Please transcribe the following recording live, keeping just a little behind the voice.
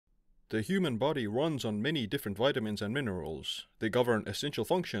The human body runs on many different vitamins and minerals. They govern essential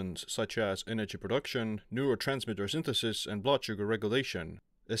functions such as energy production, neurotransmitter synthesis, and blood sugar regulation.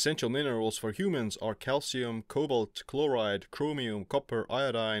 Essential minerals for humans are calcium, cobalt, chloride, chromium, copper,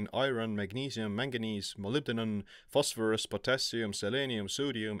 iodine, iron, magnesium, manganese, molybdenum, phosphorus, potassium, selenium,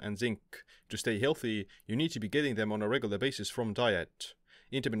 sodium, and zinc. To stay healthy, you need to be getting them on a regular basis from diet.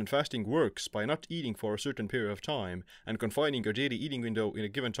 Intermittent fasting works by not eating for a certain period of time and confining your daily eating window in a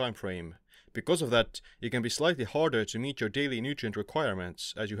given time frame. Because of that, it can be slightly harder to meet your daily nutrient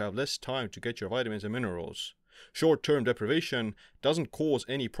requirements as you have less time to get your vitamins and minerals. Short-term deprivation doesn't cause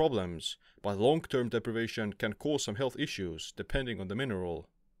any problems, but long-term deprivation can cause some health issues depending on the mineral.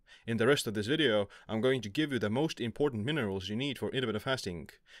 In the rest of this video, I'm going to give you the most important minerals you need for intermittent fasting.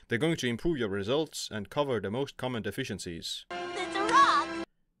 They're going to improve your results and cover the most common deficiencies.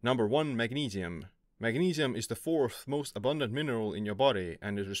 Number 1. Magnesium. Magnesium is the fourth most abundant mineral in your body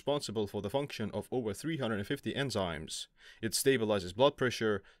and is responsible for the function of over 350 enzymes. It stabilizes blood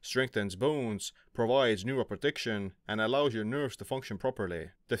pressure, strengthens bones, provides neuroprotection, and allows your nerves to function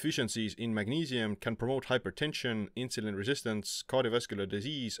properly. Deficiencies in magnesium can promote hypertension, insulin resistance, cardiovascular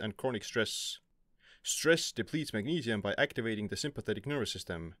disease, and chronic stress. Stress depletes magnesium by activating the sympathetic nervous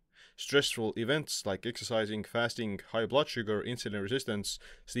system. Stressful events like exercising, fasting, high blood sugar, insulin resistance,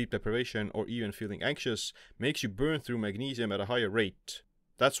 sleep deprivation, or even feeling anxious makes you burn through magnesium at a higher rate.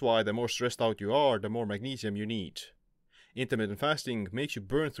 That's why the more stressed out you are, the more magnesium you need. Intermittent fasting makes you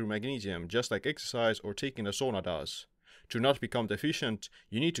burn through magnesium just like exercise or taking a sauna does. To not become deficient,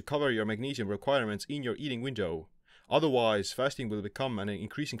 you need to cover your magnesium requirements in your eating window. Otherwise, fasting will become an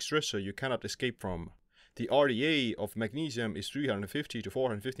increasing stressor you cannot escape from. The RDA of magnesium is 350 to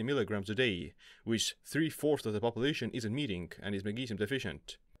 450 milligrams a day, which 3/4 of the population isn't meeting and is magnesium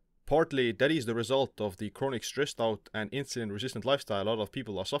deficient. Partly, that is the result of the chronic stressed out and insulin-resistant lifestyle a lot of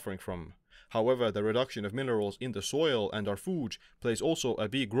people are suffering from. However, the reduction of minerals in the soil and our food plays also a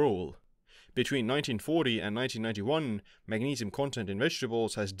big role. Between 1940 and 1991, magnesium content in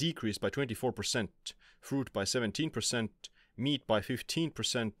vegetables has decreased by 24%, fruit by 17%, meat by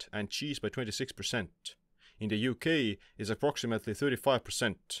 15%, and cheese by 26%. In the UK, is approximately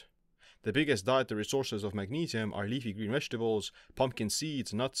 35%. The biggest dietary sources of magnesium are leafy green vegetables, pumpkin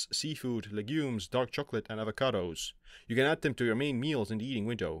seeds, nuts, seafood, legumes, dark chocolate, and avocados. You can add them to your main meals in the eating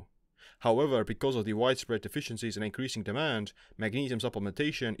window. However, because of the widespread deficiencies and increasing demand, magnesium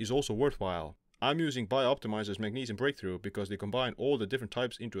supplementation is also worthwhile. I'm using BioOptimizer's Magnesium Breakthrough because they combine all the different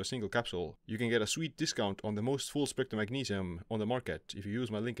types into a single capsule. You can get a sweet discount on the most full-spectrum magnesium on the market if you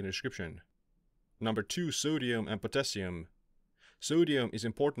use my link in the description. Number 2. Sodium and potassium. Sodium is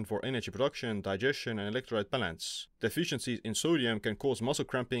important for energy production, digestion, and electrolyte balance. Deficiencies in sodium can cause muscle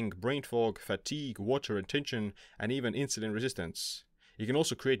cramping, brain fog, fatigue, water retention, and even insulin resistance. It can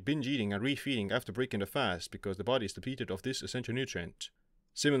also create binge eating and refeeding after breaking the fast because the body is depleted of this essential nutrient.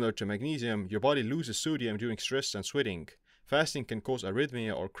 Similar to magnesium, your body loses sodium during stress and sweating. Fasting can cause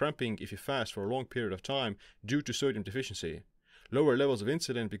arrhythmia or cramping if you fast for a long period of time due to sodium deficiency. Lower levels of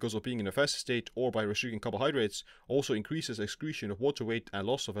insulin because of being in a fast state or by restricting carbohydrates also increases excretion of water weight and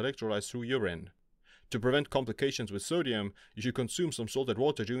loss of electrolytes through urine. To prevent complications with sodium, you should consume some salted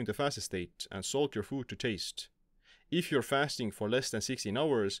water during the fasted state and salt your food to taste. If you're fasting for less than 16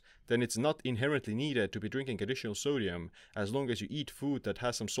 hours, then it's not inherently needed to be drinking additional sodium as long as you eat food that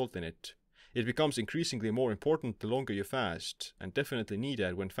has some salt in it. It becomes increasingly more important the longer you fast, and definitely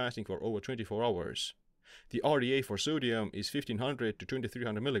needed when fasting for over 24 hours. The RDA for sodium is 1500 to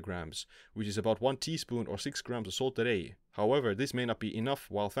 2300 milligrams, which is about 1 teaspoon or 6 grams of salt a day. However, this may not be enough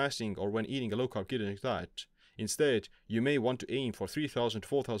while fasting or when eating a low-carb ketogenic diet. Instead, you may want to aim for 3000 to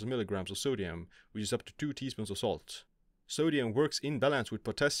 4000 milligrams of sodium, which is up to 2 teaspoons of salt. Sodium works in balance with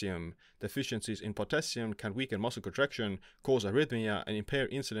potassium. Deficiencies in potassium can weaken muscle contraction, cause arrhythmia, and impair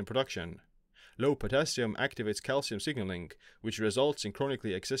insulin production. Low potassium activates calcium signaling, which results in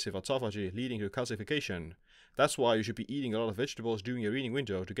chronically excessive autophagy leading to calcification. That's why you should be eating a lot of vegetables during your eating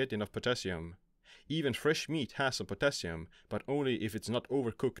window to get enough potassium. Even fresh meat has some potassium, but only if it's not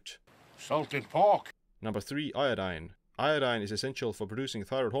overcooked. Salted pork. Number 3. Iodine. Iodine is essential for producing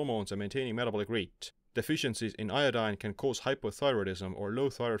thyroid hormones and maintaining metabolic rate. Deficiencies in iodine can cause hypothyroidism or low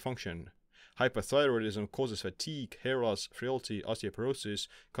thyroid function. Hypothyroidism causes fatigue, hair loss, frailty, osteoporosis,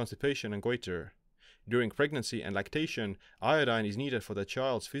 constipation, and goiter. During pregnancy and lactation, iodine is needed for the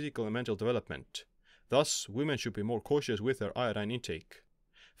child's physical and mental development. Thus, women should be more cautious with their iodine intake.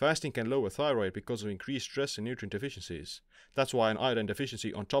 Fasting can lower thyroid because of increased stress and nutrient deficiencies. That's why an iodine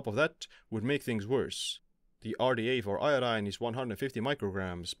deficiency on top of that would make things worse. The RDA for iodine is 150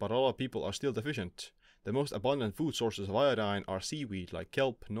 micrograms, but a lot of people are still deficient. The most abundant food sources of iodine are seaweed like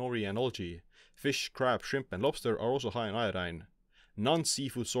kelp, nori, and algae. Fish, crab, shrimp, and lobster are also high in iodine.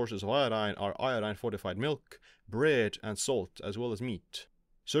 Non-seafood sources of iodine are iodine-fortified milk, bread, and salt, as well as meat.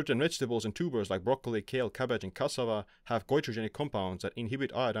 Certain vegetables and tubers like broccoli, kale, cabbage, and cassava have goitrogenic compounds that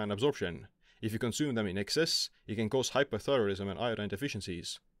inhibit iodine absorption. If you consume them in excess, it can cause hypothyroidism and iodine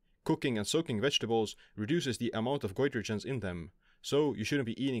deficiencies. Cooking and soaking vegetables reduces the amount of goitrogens in them, so you shouldn't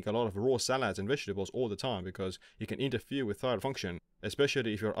be eating a lot of raw salads and vegetables all the time because it can interfere with thyroid function,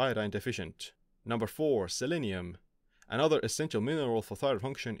 especially if you're iodine deficient. Number 4. Selenium. Another essential mineral for thyroid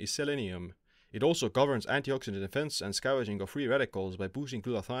function is selenium. It also governs antioxidant defense and scavenging of free radicals by boosting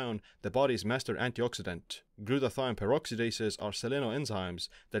glutathione, the body's master antioxidant. Glutathione peroxidases are selenoenzymes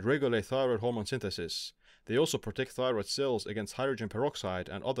that regulate thyroid hormone synthesis. They also protect thyroid cells against hydrogen peroxide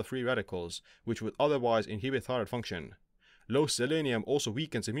and other free radicals, which would otherwise inhibit thyroid function. Low selenium also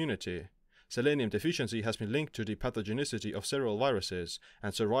weakens immunity. Selenium deficiency has been linked to the pathogenicity of several viruses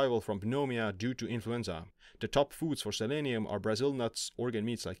and survival from pneumonia due to influenza. The top foods for selenium are Brazil nuts, organ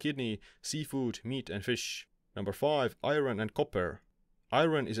meats like kidney, seafood, meat, and fish. Number 5. Iron and copper.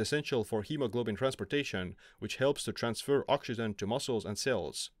 Iron is essential for hemoglobin transportation, which helps to transfer oxygen to muscles and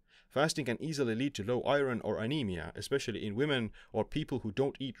cells. Fasting can easily lead to low iron or anemia, especially in women or people who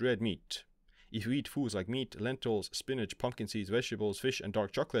don't eat red meat. If you eat foods like meat, lentils, spinach, pumpkin seeds, vegetables, fish, and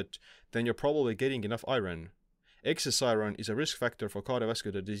dark chocolate, then you're probably getting enough iron. Excess iron is a risk factor for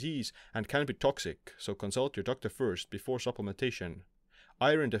cardiovascular disease and can be toxic, so consult your doctor first before supplementation.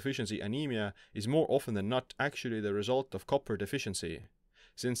 Iron deficiency anemia is more often than not actually the result of copper deficiency.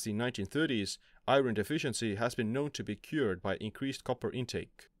 Since the 1930s, iron deficiency has been known to be cured by increased copper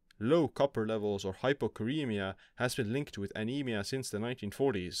intake. Low copper levels or hypokalemia has been linked with anemia since the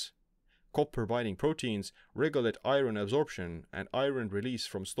 1940s. Copper-binding proteins regulate iron absorption and iron release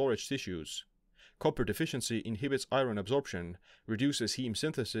from storage tissues. Copper deficiency inhibits iron absorption, reduces heme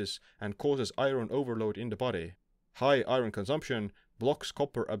synthesis, and causes iron overload in the body. High iron consumption blocks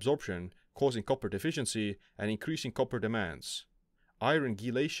copper absorption, causing copper deficiency and increasing copper demands. Iron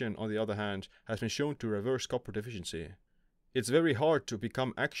chelation, on the other hand, has been shown to reverse copper deficiency. It's very hard to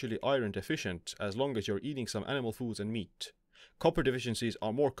become actually iron deficient as long as you're eating some animal foods and meat. Copper deficiencies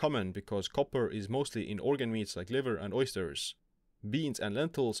are more common because copper is mostly in organ meats like liver and oysters. Beans and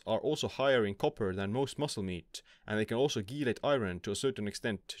lentils are also higher in copper than most muscle meat, and they can also chelate iron to a certain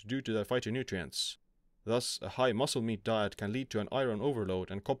extent due to their phytonutrients. Thus, a high muscle meat diet can lead to an iron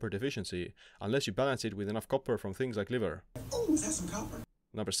overload and copper deficiency, unless you balance it with enough copper from things like liver. Oh, that's some copper.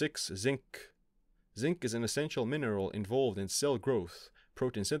 Number 6. Zinc. Zinc is an essential mineral involved in cell growth,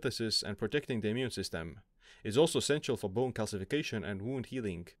 protein synthesis, and protecting the immune system. It's also essential for bone calcification and wound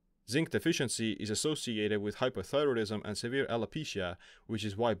healing. Zinc deficiency is associated with hypothyroidism and severe alopecia, which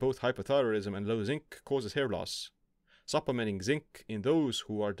is why both hypothyroidism and low zinc causes hair loss. Supplementing zinc in those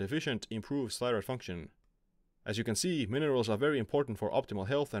who are deficient improves thyroid function. As you can see, minerals are very important for optimal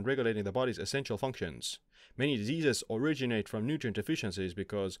health and regulating the body's essential functions. Many diseases originate from nutrient deficiencies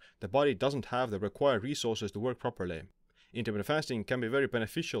because the body doesn't have the required resources to work properly. Intermittent fasting can be very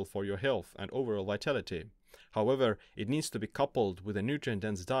beneficial for your health and overall vitality. However, it needs to be coupled with a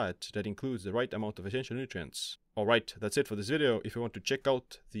nutrient-dense diet that includes the right amount of essential nutrients. Alright, that's it for this video. If you want to check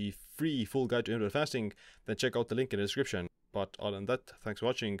out the free full guide to intermittent fasting, then check out the link in the description. But other than that, thanks for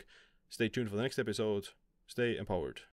watching. Stay tuned for the next episode. Stay empowered.